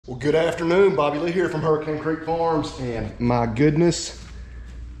Well, good afternoon. Bobby Lee here from Hurricane Creek Farms, and my goodness,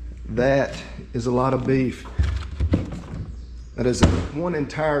 that is a lot of beef. That is one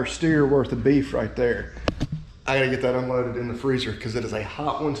entire steer worth of beef right there. I gotta get that unloaded in the freezer because it is a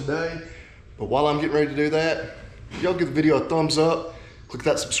hot one today. But while I'm getting ready to do that, y'all give the video a thumbs up, click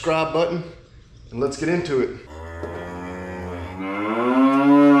that subscribe button, and let's get into it.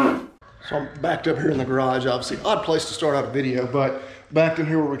 So I'm backed up here in the garage, obviously. Odd place to start out a video, but backed in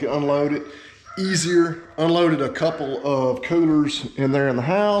here where we can unload it easier. Unloaded a couple of coolers in there in the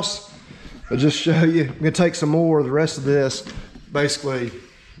house. I'll just show you. I'm gonna take some more of the rest of this, basically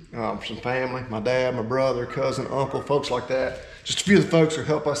for some family, my dad, my brother, cousin, uncle, folks like that. Just a few of the folks who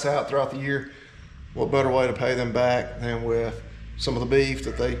help us out throughout the year. What better way to pay them back than with some of the beef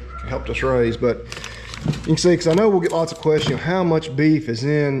that they helped us raise. But you can see, because I know we'll get lots of questions, how much beef is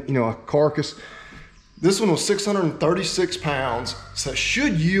in, a carcass. This one was 636 pounds, so it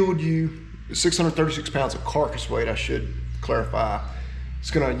should yield you 636 pounds of carcass weight, I should clarify.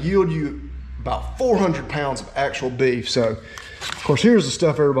 It's gonna yield you about 400 pounds of actual beef. So, of course, here's the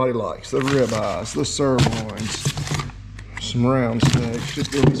stuff everybody likes: the ribeyes, the sirloins, some round steaks,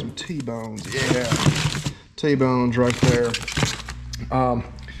 just give me some T-bones. Yeah, T-bones right there. Of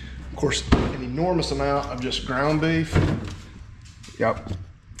course, an enormous amount of just ground beef. Yep.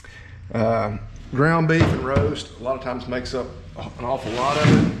 Ground beef and roast a lot of times makes up an awful lot of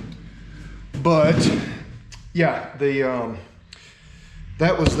it. But yeah,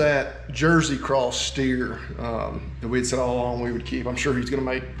 that was that Jersey cross steer that we had said all along we would keep. I'm sure he's gonna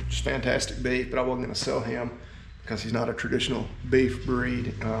make just fantastic beef, but I wasn't gonna sell him because he's not a traditional beef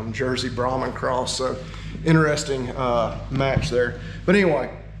breed. Jersey Brahman cross, so interesting match there. But anyway,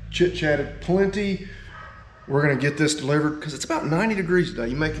 chit-chatted plenty. We're gonna get this delivered because it's about 90 degrees today.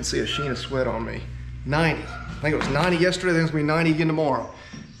 You may can see a sheen of sweat on me. 90. I think it was 90 yesterday, I think it's gonna be 90 again tomorrow.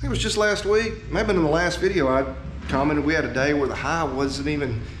 I think it was just last week. Maybe in the last video I commented we had a day where the high wasn't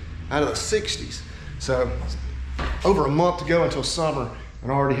even out of the 60s. So over a month to go until summer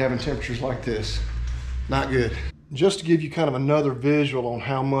and already having temperatures like this. Not good. Just to give you kind of another visual on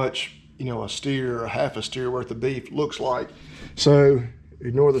how much, a steer or half a steer worth of beef looks like. So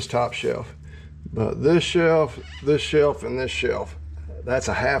ignore this top shelf. But this shelf, and this shelf, that's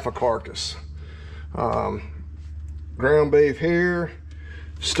a half a carcass. Ground beef here,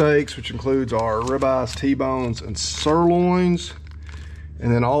 steaks, which includes our ribeyes, T-bones, and sirloins,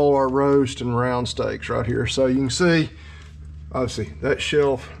 and then all our roast and round steaks right here. So you can see, obviously, that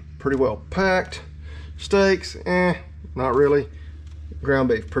shelf pretty well packed. Steaks, not really. Ground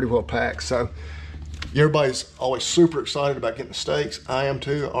beef, pretty well packed. So everybody's always super excited about getting the steaks. I am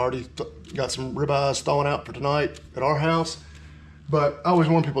too. I already got some ribeyes thawing out for tonight at our house. But I always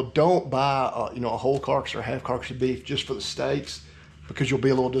warn people, don't buy a whole carcass or half carcass of beef just for the steaks, because you'll be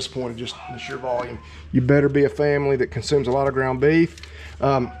a little disappointed just in the sheer volume. You better be a family that consumes a lot of ground beef.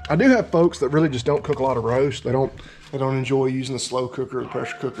 I do have folks that really just don't cook a lot of roast. They don't enjoy using the slow cooker or the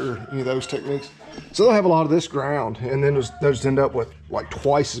pressure cooker, any of those techniques. So they'll have a lot of this ground, and then those end up with like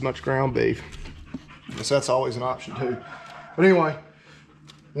twice as much ground beef. So that's always an option too. But anyway,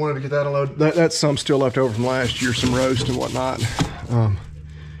 wanted to get that unloaded. That's some still left over from last year, some roast and whatnot.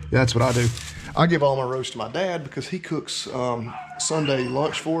 That's what I do. I give all my roast to my dad because he cooks Sunday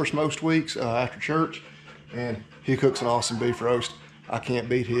lunch for us most weeks after church, and he cooks an awesome beef roast. I can't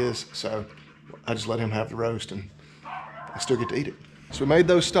beat his, so I just let him have the roast, and I still get to eat it. So we made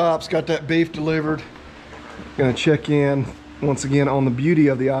those stops, got that beef delivered. Gonna check in once again on the beauty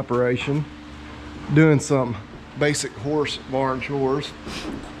of the operation, doing some basic horse barn chores.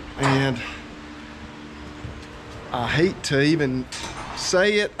 And I hate to even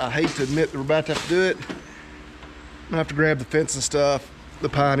say it, I hate to admit that we're about to have to do it. I'm gonna have to grab the fence and stuff, the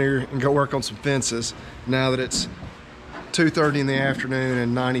Pioneer, and go work on some fences now that it's 2:30 in the afternoon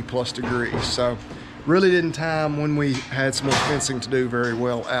and 90 plus degrees. So really didn't time when we had some more fencing to do very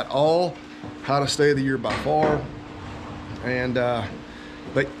well at all. Hottest day of the year by far. And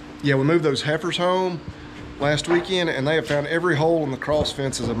but yeah, we moved those heifers home last weekend, and they have found every hole in the cross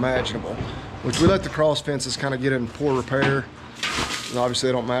fences imaginable, which we let the cross fences kind of get in poor repair. And obviously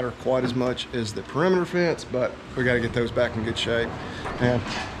they don't matter quite as much as the perimeter fence, but we got to get those back in good shape, and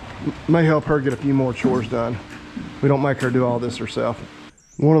may help her get a few more chores done. We don't make her do all this herself.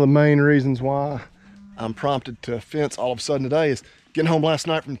 One of the main reasons why I'm prompted to fence all of a sudden today is getting home last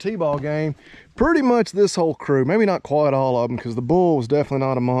night from the T-ball game. Pretty much this whole crew, maybe not quite all of them, because the bull was definitely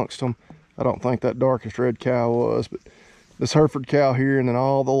not amongst them. I don't think that darkest red cow was, but this Hereford cow here, and then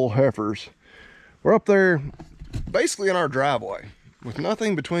all the little heifers. We're up there basically in our driveway with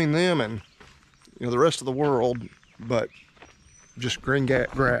nothing between them and the rest of the world but just green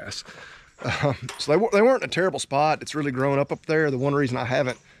grass. So they weren't in a terrible spot. It's really grown up there. The one reason I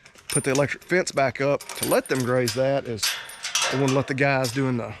haven't put the electric fence back up to let them graze that is I want to let the guys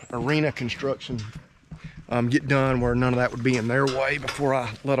doing the arena construction get done where none of that would be in their way before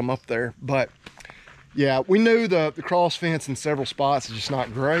I let them up there. But yeah, we knew the cross fence in several spots is just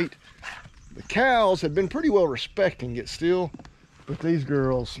not great. The cows had been pretty well respecting it still, but these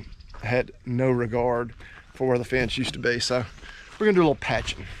girls had no regard for where the fence used to be. So we're gonna do a little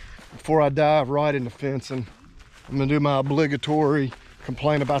patching. Before I dive right into fencing, I'm gonna do my obligatory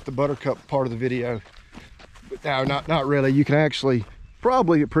complain about the buttercup part of the video. But no, not really. You can actually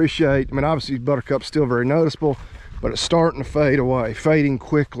probably appreciate, I mean, obviously buttercup's still very noticeable, but it's starting to fade away, fading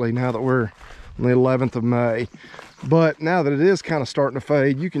quickly now that we're on the 11th of May. But now that it is kind of starting to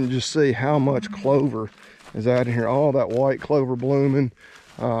fade, you can just see how much clover is out in here. All that white clover blooming.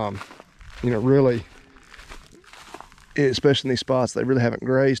 You know, really, especially in these spots, they really haven't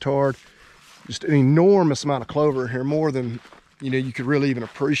grazed hard. Just an enormous amount of clover here, more than, you know, you could really even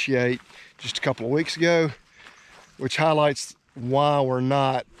appreciate just a couple of weeks ago, which highlights why we're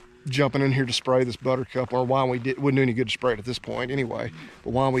not jumping in here to spray this buttercup, or why wouldn't do any good to spray it at this point anyway, but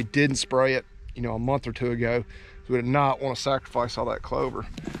why we didn't spray it, you know, a month or two ago. We did not want to sacrifice all that clover.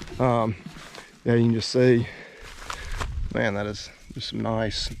 Yeah, you can just see, man, that is just some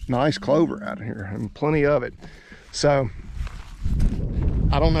nice clover out here, and plenty of it. So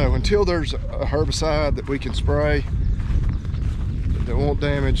I don't know, until there's a herbicide that we can spray that won't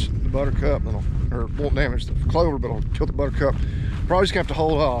damage the buttercup, or won't damage the clover, but it'll kill the buttercup, probably just gonna have to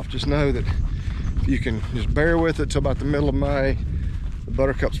hold off. Just know that if you can just bear with it till about the middle of May, the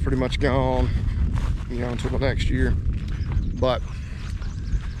buttercup's pretty much gone, you know, until the next year. But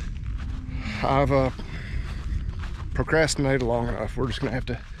I've procrastinated long enough. We're just gonna have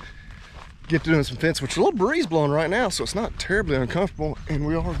to get to doing some fence, which is a little breeze blowing right now, so it's not terribly uncomfortable, and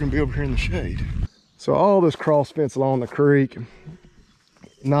we are gonna be over here in the shade. So all this cross fence along the creek,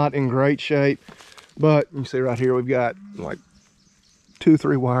 not in great shape, but you can see right here we've got like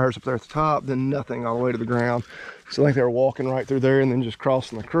 2-3 wires up there at the top, then nothing all the way to the ground. So I think they were walking right through there and then just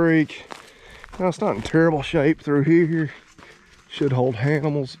crossing the creek. Now it's not in terrible shape through here. Should hold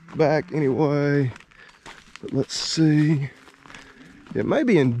animals back anyway. But let's see. It may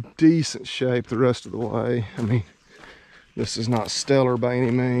be in decent shape the rest of the way. I mean, this is not stellar by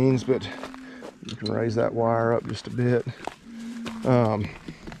any means, but you can raise that wire up just a bit.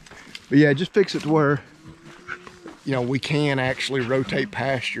 But yeah, just fix it to where, you know, we can actually rotate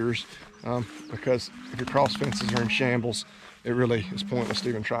pastures, because if your cross fences are in shambles, it really is pointless to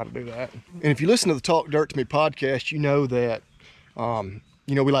even try to do that. And if you listen to the Talk Dirt to Me podcast, you know that,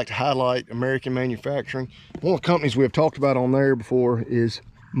 you know, we like to highlight American manufacturing. One of the companies we have talked about on there before is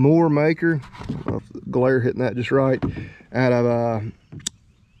Moore Maker. Glare hitting that just right. Out of,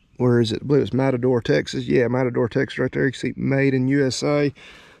 where is it? I believe it's Matador, Texas. Yeah, Matador, Texas right there. You can see made in USA.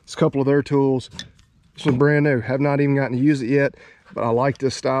 It's a couple of their tools. This one's brand new. Have not even gotten to use it yet, but I like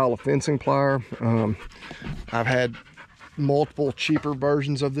this style of fencing plier. I've had multiple cheaper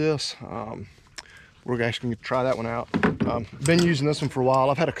versions of this. We're actually going to try that one out. Been using this one for a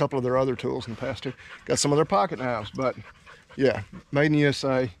while. I've had a couple of their other tools in the past too. Got some of their pocket knives, but yeah, made in the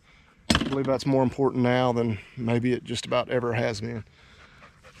USA. I believe that's more important now than maybe it just about ever has been.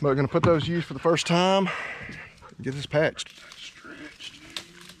 But we're going to put those to use for the first time and get this patched.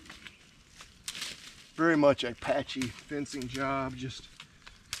 Very much a patchy fencing job, just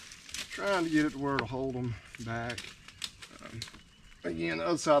trying to get it to where it'll hold them back. Again, the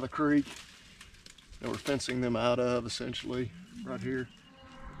other side of the creek that we're fencing them out of, essentially, right here,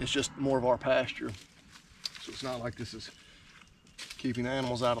 it's just more of our pasture. So it's not like this is keeping the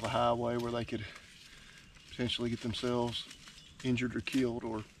animals out of the highway where they could potentially get themselves injured or killed,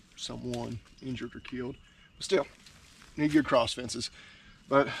 or someone injured or killed. But still, need good cross fences.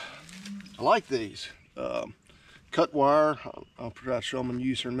 But I like these. Cut wire, I'll try to show them in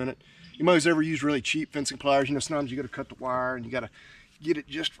use here in a minute. You might ever use really cheap fencing pliers. You know, sometimes you got to cut the wire and you got to get it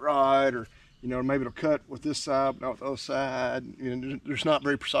just right, or, you know, maybe it'll cut with this side, but not with the other side. You know, there's not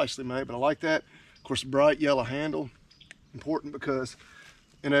very precisely made, but I like that. Of course, the bright yellow handle, important, because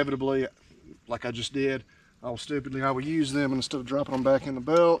inevitably, like I just did, I will use them, and instead of dropping them back in the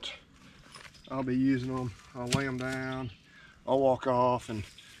belt, I'll be using them. I'll lay them down, I'll walk off, and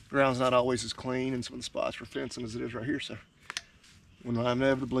the ground's not always as clean in some of the spots for fencing as it is right here. So when I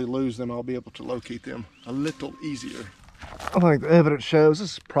inevitably lose them, I'll be able to locate them a little easier. I think the evidence shows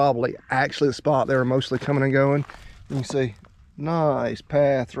this is probably actually the spot they were mostly coming and going. You can see nice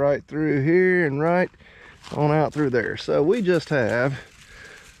path right through here and right on out through there. So we just have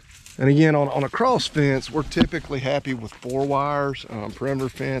And again, on a cross fence, we're typically happy with 4 wires. Perimeter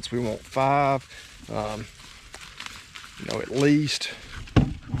fence, we want 5. You know, at least.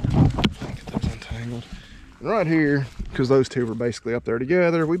 Get those untangled. And right here, because those two were basically up there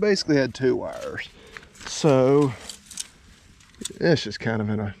together, we basically had 2 wires. So it's just kind of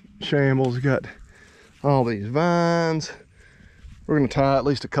in a shambles. We got all these vines. We're going to tie at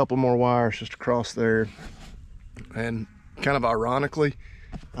least a couple more wires just across there. And kind of ironically,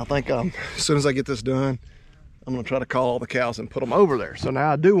 I think as soon as I get this done, I'm going to try to call all the cows and put them over there. So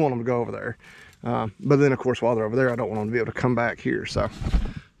now I do want them to go over there. But then, of course, while they're over there, I don't want them to be able to come back here. So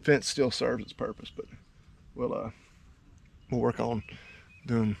fence still serves its purpose, but we'll work on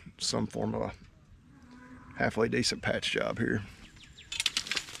doing some form of a halfway decent patch job here.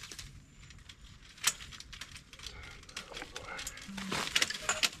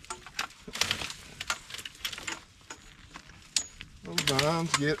 Those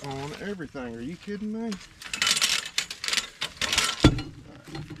vines get on everything. Are you kidding me?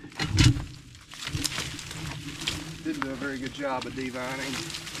 Didn't do a very good job of devining.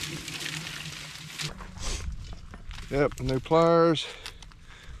 Yep, new pliers.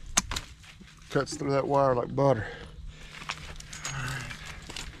 Cuts through that wire like butter.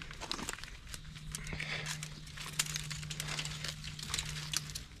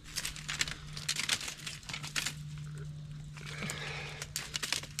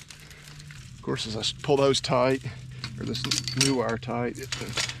 Of course, as I pull those tight, or this new wire tight, it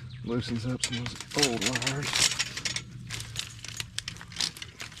loosens up some of those old wires.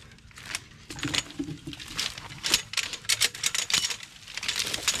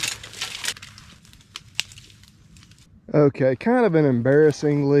 Okay, kind of an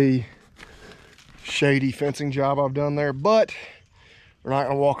embarrassingly shady fencing job I've done there, but we're not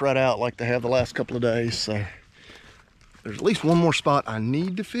gonna walk right out like they have the last couple of days. So there's at least one more spot I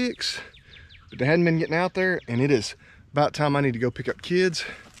need to fix, but they hadn't been getting out there, and it is about time I need to go pick up kids.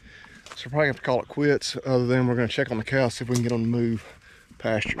 So we're probably gonna have to call it quits, other than we're gonna check on the cows, see if we can get them to move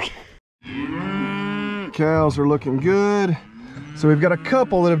pastures. Cows are looking good. So we've got a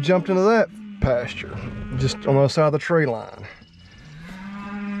couple that have jumped into that pasture, just on the other side of the tree line.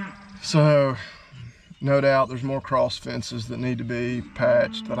 So no doubt there's more cross fences that need to be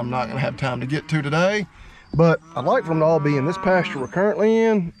patched that I'm not gonna have time to get to today, but I'd like for them to all be in this pasture we're currently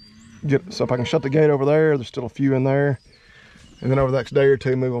in. So if I can shut the gate over there, there's still a few in there, and then over the next day or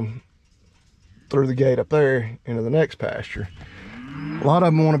two move them through the gate up there into the next pasture. A lot of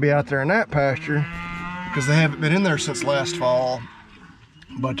them want to be out there in that pasture because they haven't been in there since last fall,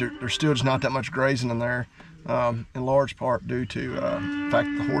 but there's still just not that much grazing in there, in large part due to the fact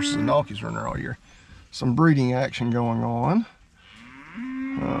that the horses and donkeys are in there all year. Some breeding action going on.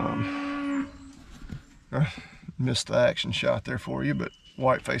 I missed the action shot there for you, but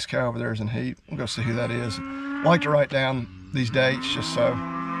white-faced cow over there is in heat. We'll go see who that is. I like to write down these dates just so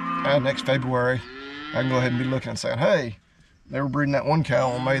next February I can go ahead and be looking and saying, hey, they were breeding that one cow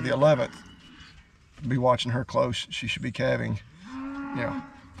on May the 11th. Be watching her close. She should be calving, you know,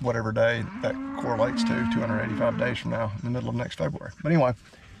 whatever day that correlates to, 285 days from now, in the middle of next February. But anyway,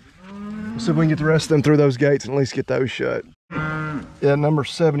 we'll see if we can get the rest of them through those gates and at least get those shut. Yeah, number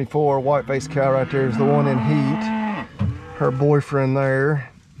 74, white-faced cow right there, is the one in heat. Her boyfriend there,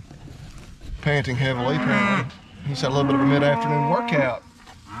 panting heavily. Apparently he's had a little bit of a mid-afternoon workout.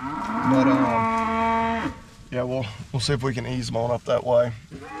 But yeah, we'll see if we can ease them on up that way.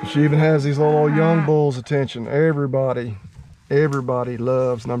 She even has these little young bulls' attention. Everybody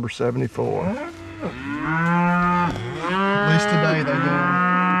loves number 74. At least today they do.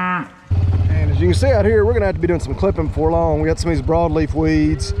 And as you can see out here, we're gonna have to be doing some clipping before long. We got some of these broadleaf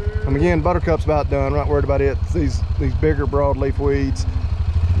weeds. Again, buttercup's about done. We're not worried about it. It's these bigger broadleaf weeds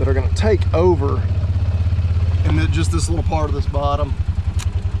that are gonna take over, and then just this little part of this bottom,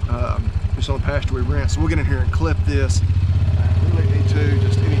 just on the pasture we rent. So we'll get in here and clip this. We really need to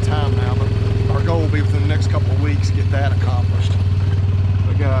just any time now, but our goal will be within the next couple of weeks to get that accomplished.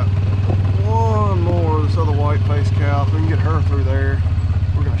 We got one more of this other white-faced cow. If we can get her through there,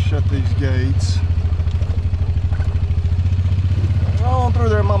 we're gonna shut these gates. On through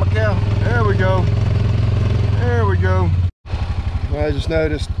there, mama cow. There we go. There we go. I just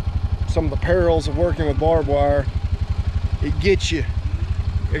noticed some of the perils of working with barbed wire. It gets you.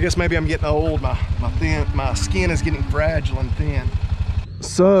 I guess maybe I'm getting old. My skin is getting fragile and thin.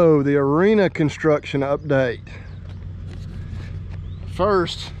 So the arena construction update.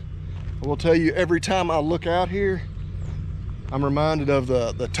 First, I will tell you, every time I look out here, I'm reminded of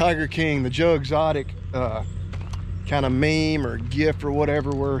the Tiger King, the Joe Exotic kind of meme or gif or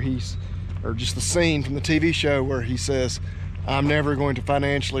whatever, where or just the scene from the TV show where he says, I'm never going to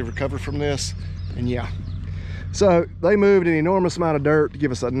financially recover from this. And yeah, so they moved an enormous amount of dirt to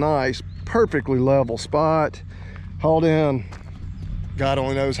give us a nice, perfectly level spot. Hauled in, God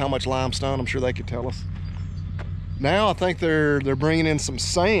only knows how much limestone. I'm sure they could tell us. Now I think they're bringing in some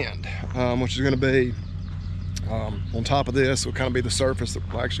sand, which is going to be on top of this. Will kind of be the surface that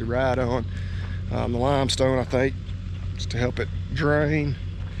we'll actually ride on. The limestone, I think, is to help it drain.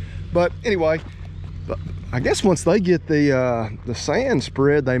 But anyway, I guess once they get the sand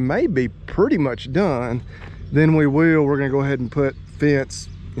spread, they may be pretty much done. Then we're going to go ahead and put fence,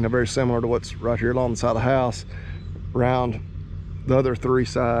 you know, very similar to what's right here along the side of the house, around the other 3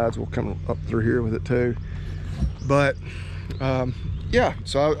 sides. We'll come up through here with it too. But yeah,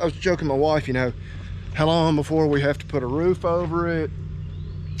 so I was joking with my wife, you know, how long before we have to put a roof over it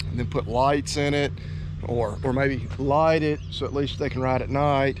and then put lights in it, or maybe light it so at least they can ride at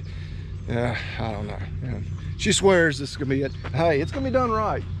night. I don't know. Yeah. She swears this is gonna be it. Hey, it's gonna be done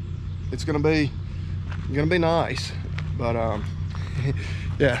right. It's gonna be nice. But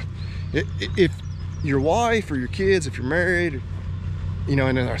yeah, if your wife or your kids, if you're married, you know,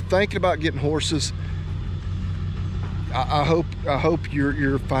 and are thinking about getting horses, I hope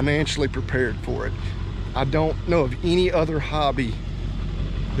you're financially prepared for it. I don't know of any other hobby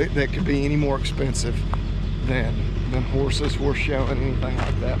that could be any more expensive than horses, horse showing, anything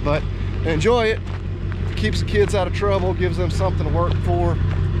like that. But enjoy it. If it keeps the kids out of trouble, gives them something to work for,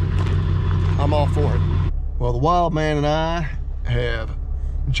 I'm all for it. Well, the wild man and I have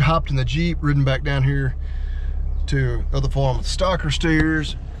hopped in the Jeep, ridden back down here to the other farm with stocker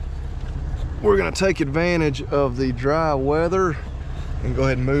steers. We're gonna take advantage of the dry weather and go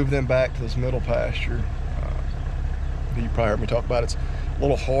ahead and move them back to this middle pasture. You probably heard me talk about it. It's a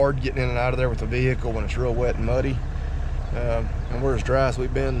little hard getting in and out of there with the vehicle when it's real wet and muddy. And we're as dry as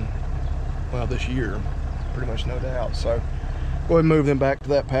we've been, well, this year, pretty much, no doubt. So go ahead and move them back to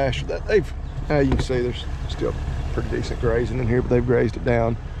that pasture that they've, you can see there's still pretty decent grazing in here, but they've grazed it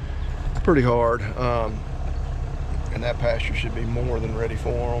down pretty hard. And that pasture should be more than ready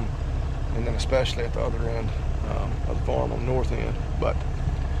for them. And then especially at the other end of the farm on the north end. But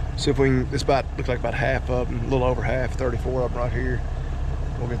see if we can, looks like about half of them, a little over half, 34 of them right here.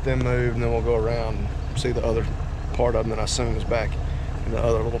 We'll get them moved, and then we'll go around and see the other part of them that I assume is back in the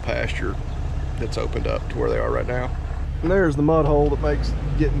other little pasture that's opened up to where they are right now. And there's the mud hole that makes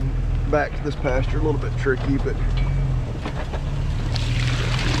getting back to this pasture a little bit tricky, but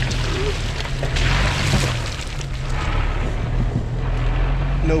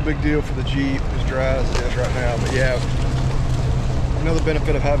no big deal for the Jeep, as dry as it is right now. But yeah, another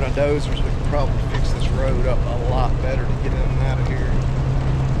benefit of having a dozer is we can probably fix this road up a lot better to get in and out of here.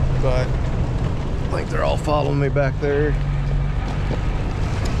 But I think they're all following me back there.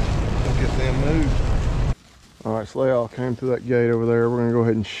 We'll get them moved. All right, so they all came through that gate over there. We're gonna go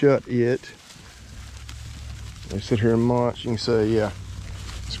ahead and shut it. They sit here and munch. You can see, yeah,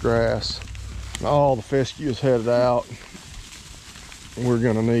 it's grass. And all the fescue is headed out. We're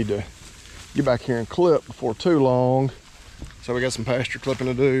gonna need to get back here and clip before too long. So we got some pasture clipping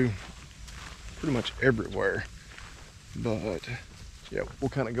to do pretty much everywhere. But yeah, we'll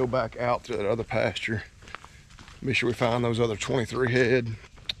kind of go back out to that other pasture. Be sure we find those other 23 head.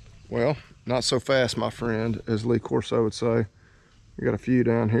 Well, not so fast, my friend, as Lee Corso would say. We got a few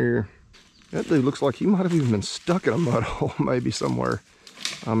down here. That dude looks like he might have even been stuck in a mud hole maybe somewhere.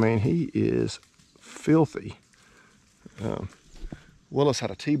 I mean, he is filthy. Willis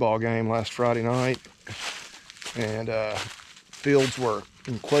had a t-ball game last Friday night, and fields were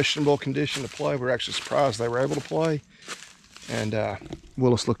in questionable condition to play. We were actually surprised they were able to play. And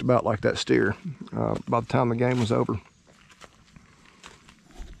Willis looked about like that steer by the time the game was over.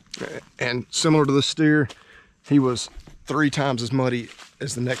 And similar to the steer, he was 3 times as muddy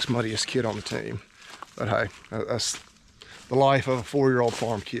as the next muddiest kid on the team. But hey, that's the life of a 4-year-old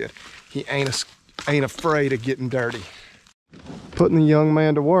farm kid. He ain't afraid of getting dirty. Putting the young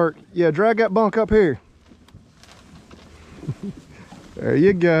man to work. Yeah, drag that bunk up here. There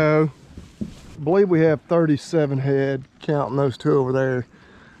you go. I believe we have 37 head, counting those 2 over there.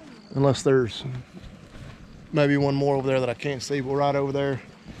 Unless there's maybe one more over there that I can't see. We'll ride over there.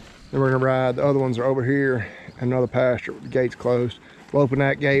 Then we're gonna ride, the other ones are over here, another pasture with the gate's closed. We'll open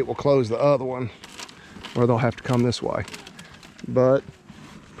that gate, we'll close the other one, or they'll have to come this way. But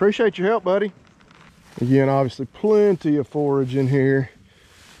appreciate your help, buddy. Again, obviously plenty of forage in here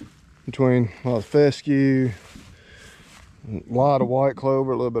between a lot of fescue, a lot of white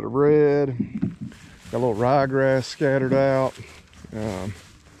clover, a little bit of red, got a little ryegrass scattered out, a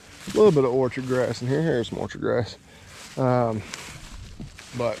little bit of orchard grass in here. Here's some orchard grass.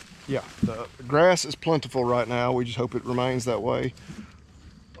 But Yeah, the grass is plentiful right now. We just hope it remains that way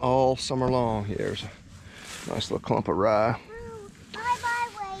all summer long. Here's a nice little clump of rye. Bye-bye,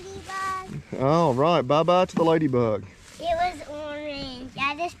 ladybug. All right, bye-bye to the ladybug. It was orange.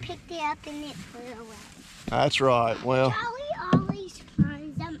 I just picked it up and it flew away. That's right. Well, Charlie always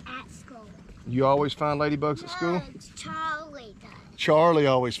finds them at school. you always find ladybugs at school? No, it's Charlie does. Charlie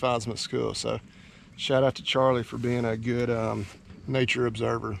always finds them at school, so shout out to Charlie for being a good nature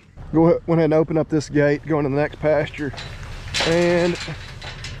observer. Went ahead and open up this gate, going to the next pasture, and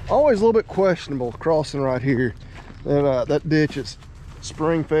always a little bit questionable crossing right here. That ditch is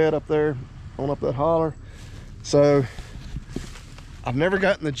spring fed up there, on up that holler. So I've never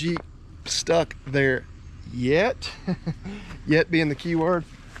gotten the Jeep stuck there yet. Yet being the key word.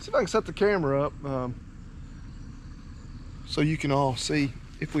 See if I can set the camera up so you can all see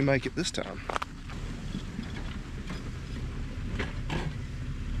if we make it this time.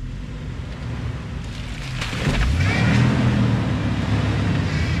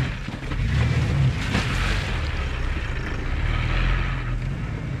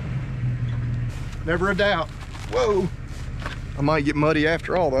 Never a doubt. Whoa! I might get muddy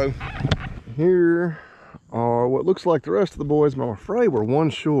after all though. Here are what looks like the rest of the boys, but I'm afraid we're one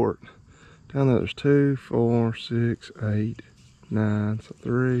short. Down there there's 2, 4, 6, 8, 9, so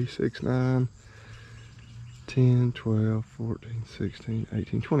 3, 6, 9, 10, 12, 14, 16,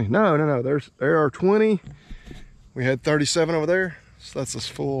 18, 20. No, there are 20. We had 37 over there, so that's this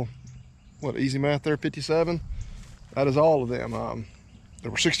full, what, easy math there, 57. That is all of them.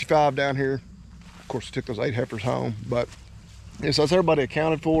 There were 65 down here. Of course, we took those 8 heifers home, but yeah, so that's everybody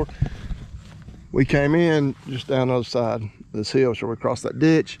accounted for. We came in just down the other side of this hill, so we crossed that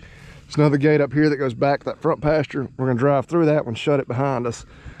ditch. There's another gate up here that goes back to that front pasture. We're gonna drive through that one, shut it behind us.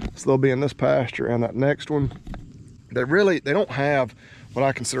 So they'll be in this pasture and that next one. They don't have what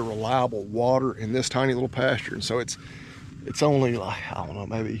I consider reliable water in this tiny little pasture. And so it's only like, I don't know,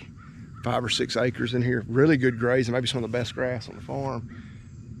 maybe 5 or 6 acres in here. Really good grazing, maybe some of the best grass on the farm.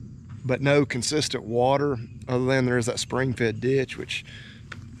 But no consistent water other than there is that spring fed ditch, which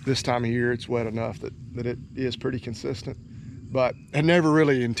this time of year it's wet enough that it is pretty consistent. But I never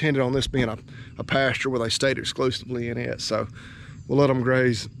really intended on this being a pasture where they stayed exclusively in it. So we'll let them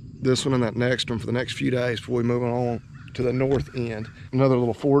graze this one and that next one for the next few days before we move on to the north end. Another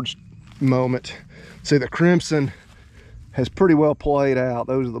little forage moment. See, the crimson has pretty well played out.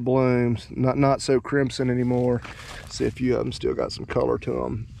 Those are the blooms, not so crimson anymore. See, a few of them still got some color to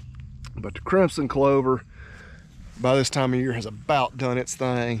them. But the crimson clover, by this time of year, has about done its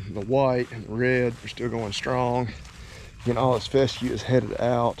thing. The white and the red are still going strong. Again, all this fescue is headed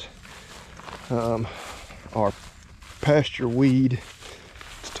out. Our pasture weed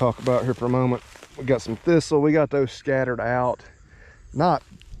to talk about here for a moment. We got some thistle. We got those scattered out. Not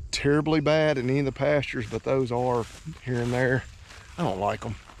terribly bad in any of the pastures, but those are here and there. I don't like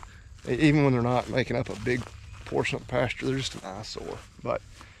them. Even when they're not making up a big portion of the pasture, they're just an eyesore. But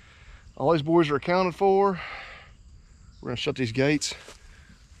all these boys are accounted for. We're gonna shut these gates.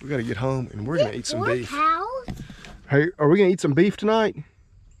 We gotta get home and we're gonna eat some beef. Cows? Hey, are we gonna eat some beef tonight?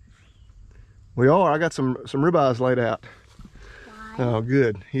 We are. I got some ribeyes laid out. Why? Oh,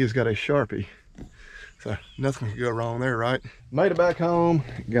 good. He has got a Sharpie. So nothing could go wrong there, right? Made it back home.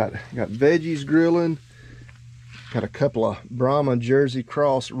 Got veggies grilling. Got a couple of Brahma Jersey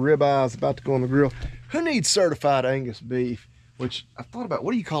Cross ribeyes about to go on the grill. Who needs certified Angus beef? Which I thought about,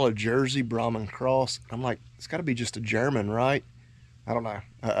 what do you call a Jersey Brahman Cross? I'm like, it's got to be just a German, right? I don't know.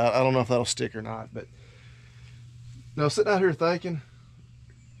 I don't know if that'll stick or not, but no, sitting out here thinking,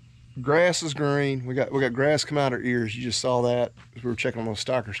 grass is green. We got grass come out our ears. You just saw that as we were checking on those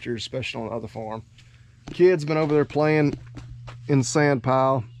stocker steers, especially on the other farm. Kids been over there playing in the sand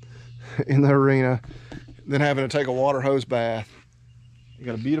pile in the arena, then having to take a water hose bath. You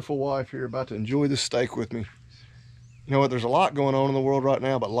got a beautiful wife here about to enjoy this steak with me. You know what, there's a lot going on in the world right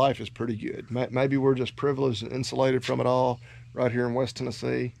now, but life is pretty good. Maybe we're just privileged and insulated from it all right here in West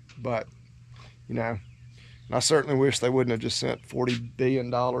Tennessee, but you know, and I certainly wish they wouldn't have just sent $40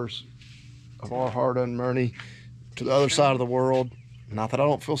 billion of our hard-earned money to the other side of the world. Not that I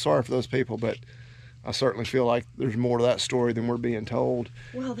don't feel sorry for those people, but I certainly feel like there's more to that story than we're being told.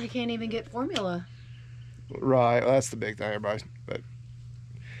 Well, they can't even get formula. Right, well, that's the big thing, everybody. But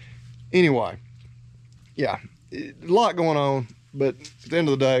anyway, yeah, a lot going on, but at the end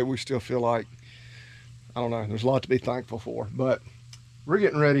of the day, we still feel like, I don't know, there's a lot to be thankful for. But we're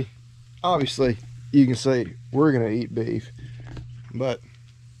getting ready. Obviously, you can see we're gonna eat beef, but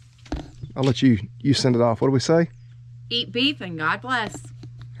I'll let you send it off. What do we say? Eat beef and God bless.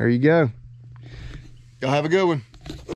 There you go. Y'all have a good one.